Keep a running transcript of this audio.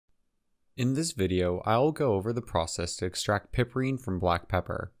In this video, I'll go over the process to extract piperine from black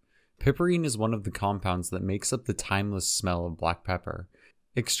pepper. Piperine is one of the compounds that makes up the timeless smell of black pepper.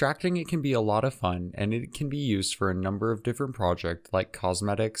 Extracting it can be a lot of fun, and it can be used for a number of different projects like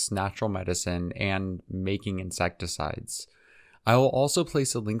cosmetics, natural medicine, and making insecticides. I will also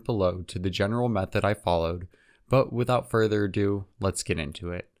place a link below to the general method I followed, but without further ado, let's get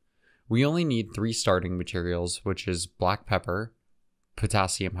into it. We only need 3 starting materials, which is black pepper,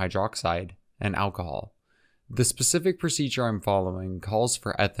 potassium hydroxide, and alcohol. The specific procedure I'm following calls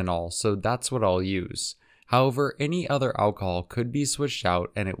for ethanol, so that's what I'll use. However, any other alcohol could be switched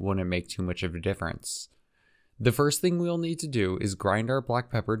out and it wouldn't make too much of a difference. The first thing we'll need to do is grind our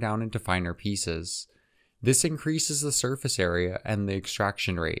black pepper down into finer pieces. This increases the surface area and the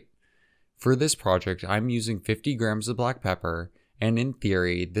extraction rate. For this project, I'm using 50 grams of black pepper, and in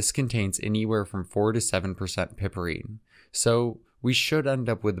theory, this contains anywhere from 4 to 7% piperine. So we should end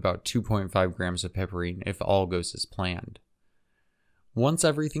up with about 2.5 grams of piperine if all goes as planned. Once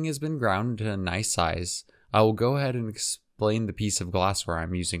everything has been ground to a nice size, I will go ahead and explain the piece of glassware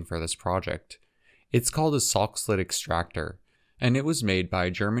I'm using for this project. It's called a Soxhlet extractor, and it was made by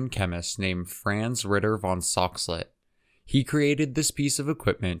a German chemist named Franz Ritter von Soxhlet. He created this piece of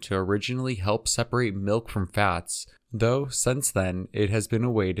equipment to originally help separate milk from fats, though since then it has been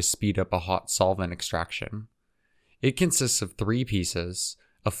a way to speed up a hot solvent extraction. It consists of 3 pieces: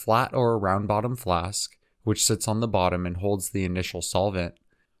 a flat or a round bottom flask, which sits on the bottom and holds the initial solvent.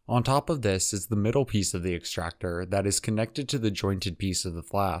 On top of this is the middle piece of the extractor that is connected to the jointed piece of the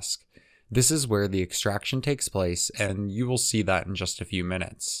flask. This is where the extraction takes place, and you will see that in just a few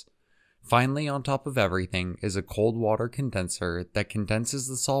minutes. Finally, on top of everything is a cold water condenser that condenses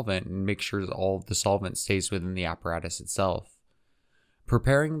the solvent and makes sure all of the solvent stays within the apparatus itself.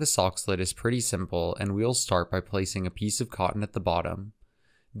 Preparing the Soxhlet is pretty simple, and we'll start by placing a piece of cotton at the bottom.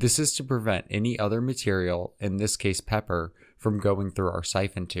 This is to prevent any other material, in this case pepper, from going through our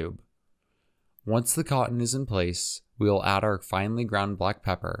siphon tube. Once the cotton is in place, we will add our finely ground black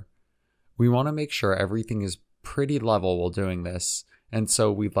pepper. We want to make sure everything is pretty level while doing this, and so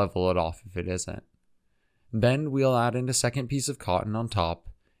we level it off if it isn't. Then we'll add in a second piece of cotton on top,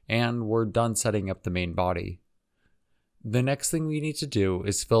 and we're done setting up the main body. The next thing we need to do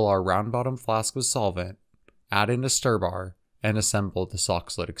is fill our round bottom flask with solvent, add in a stir bar, and assemble the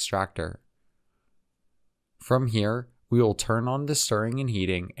Soxhlet extractor. From here, we will turn on the stirring and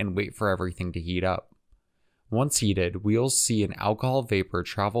heating and wait for everything to heat up. Once heated, we will see an alcohol vapor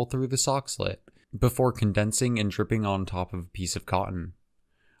travel through the Soxhlet before condensing and dripping on top of a piece of cotton.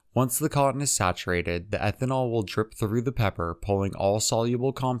 Once the cotton is saturated, the ethanol will drip through the pepper, pulling all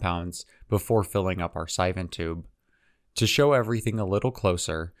soluble compounds before filling up our siphon tube. To show everything a little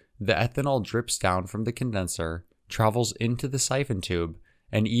closer, the ethanol drips down from the condenser, travels into the siphon tube,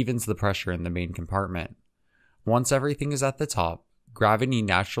 and evens the pressure in the main compartment. Once everything is at the top, gravity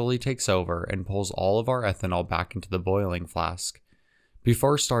naturally takes over and pulls all of our ethanol back into the boiling flask,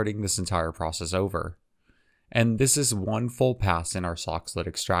 before starting this entire process over. And this is one full pass in our Soxhlet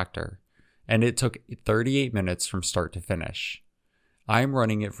extractor, and it took 38 minutes from start to finish. I'm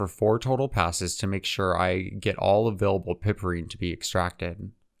running it for 4 total passes to make sure I get all available piperine to be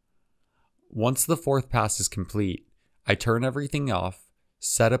extracted. Once the 4th pass is complete, I turn everything off,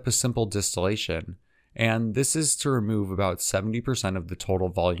 set up a simple distillation, and this is to remove about 70% of the total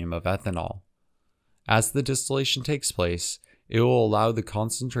volume of ethanol. As the distillation takes place, it will allow the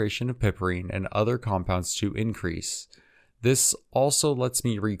concentration of piperine and other compounds to increase. This also lets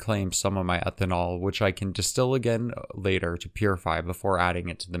me reclaim some of my ethanol, which I can distill again later to purify before adding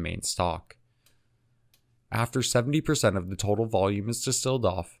it to the main stock. After 70% of the total volume is distilled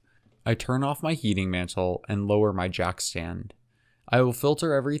off, I turn off my heating mantle and lower my jack stand. I will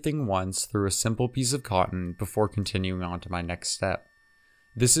filter everything once through a simple piece of cotton before continuing on to my next step.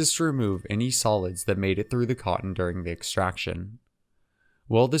 This is to remove any solids that made it through the cotton during the extraction.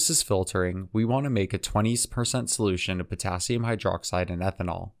 While this is filtering, we want to make a 20% solution of potassium hydroxide and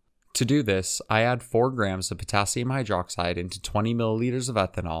ethanol. To do this, I add 4 grams of potassium hydroxide into 20 milliliters of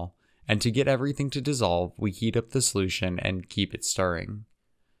ethanol, and to get everything to dissolve, we heat up the solution and keep it stirring.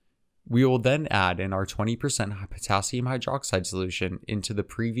 We will then add in our 20% potassium hydroxide solution into the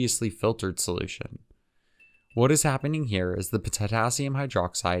previously filtered solution. What is happening here is the potassium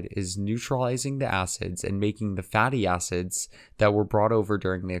hydroxide is neutralizing the acids and making the fatty acids that were brought over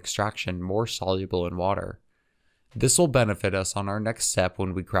during the extraction more soluble in water. This will benefit us on our next step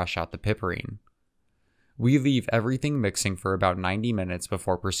when we crush out the piperine. We leave everything mixing for about 90 minutes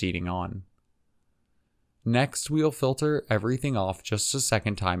before proceeding on. Next, we'll filter everything off just a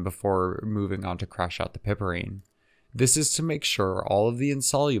second time before moving on to crush out the piperine. This is to make sure all of the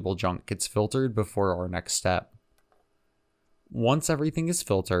insoluble junk gets filtered before our next step. Once everything is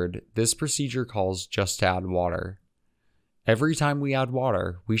filtered, this procedure calls just to add water. Every time we add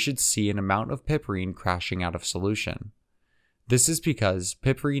water, we should see an amount of piperine crashing out of solution. This is because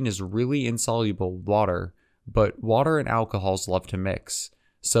piperine is really insoluble with water, but water and alcohols love to mix,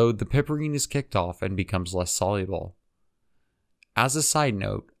 so the piperine is kicked off and becomes less soluble. As a side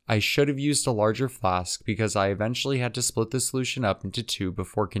note, I should have used a larger flask because I eventually had to split the solution up into two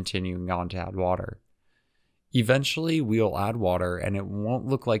before continuing on to add water. Eventually, we'll add water and it won't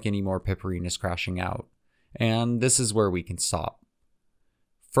look like any more piperine is crashing out, and this is where we can stop.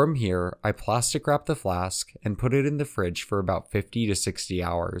 From here, I plastic wrap the flask and put it in the fridge for about 50 to 60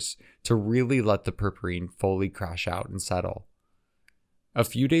 hours to really let the piperine fully crash out and settle. A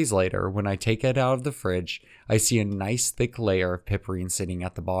few days later, when I take it out of the fridge, I see a nice thick layer of piperine sitting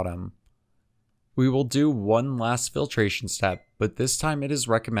at the bottom. We will do one last filtration step, but this time it is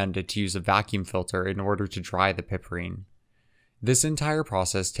recommended to use a vacuum filter in order to dry the piperine. This entire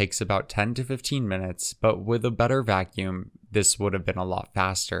process takes about 10 to 15 minutes, but with a better vacuum, this would have been a lot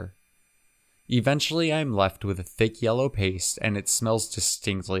faster. Eventually, I am left with a thick yellow paste and it smells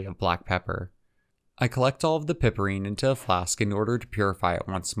distinctly of black pepper. I collect all of the piperine into a flask in order to purify it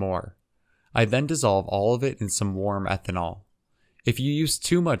once more. I then dissolve all of it in some warm ethanol. If you use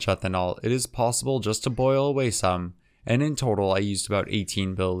too much ethanol, it is possible just to boil away some, and in total I used about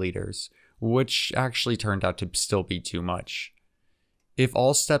 18 milliliters, which actually turned out to still be too much. If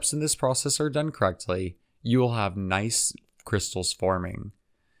all steps in this process are done correctly, you will have nice crystals forming.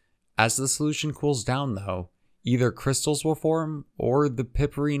 As the solution cools down though, either crystals will form or the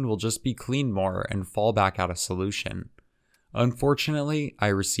piperine will just be cleaned more and fall back out of solution. Unfortunately, I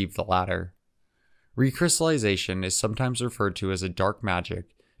received the latter. Recrystallization is sometimes referred to as a dark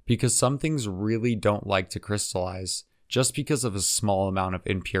magic because some things really don't like to crystallize just because of a small amount of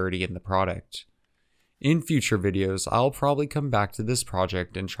impurity in the product. In future videos, I'll probably come back to this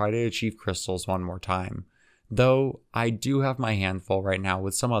project and try to achieve crystals one more time, though I do have my hand full right now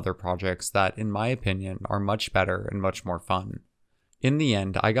with some other projects that, in my opinion, are much better and much more fun. In the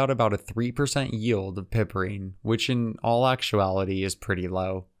end, I got about a 3% yield of piperine, which in all actuality is pretty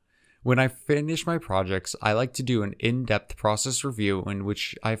low. When I finish my projects, I like to do an in-depth process review in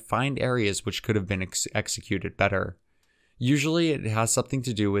which I find areas which could have been executed better. Usually it has something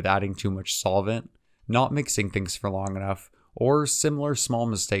to do with adding too much solvent, not mixing things for long enough, or similar small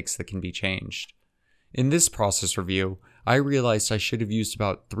mistakes that can be changed. In this process review, I realized I should have used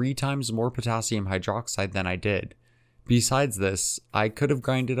about 3 times more potassium hydroxide than I did. Besides this, I could have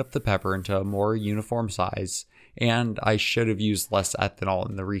grinded up the pepper into a more uniform size, and I should have used less ethanol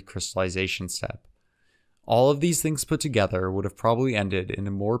in the recrystallization step. All of these things put together would have probably ended in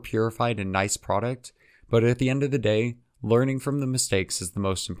a more purified and nice product, but at the end of the day, learning from the mistakes is the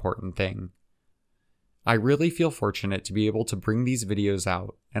most important thing. I really feel fortunate to be able to bring these videos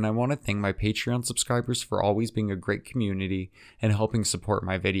out, and I want to thank my Patreon subscribers for always being a great community and helping support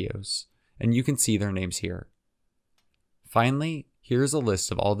my videos, and you can see their names here. Finally, here's a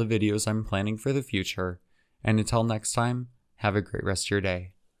list of all the videos I'm planning for the future, and until next time, have a great rest of your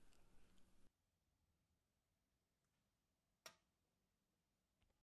day.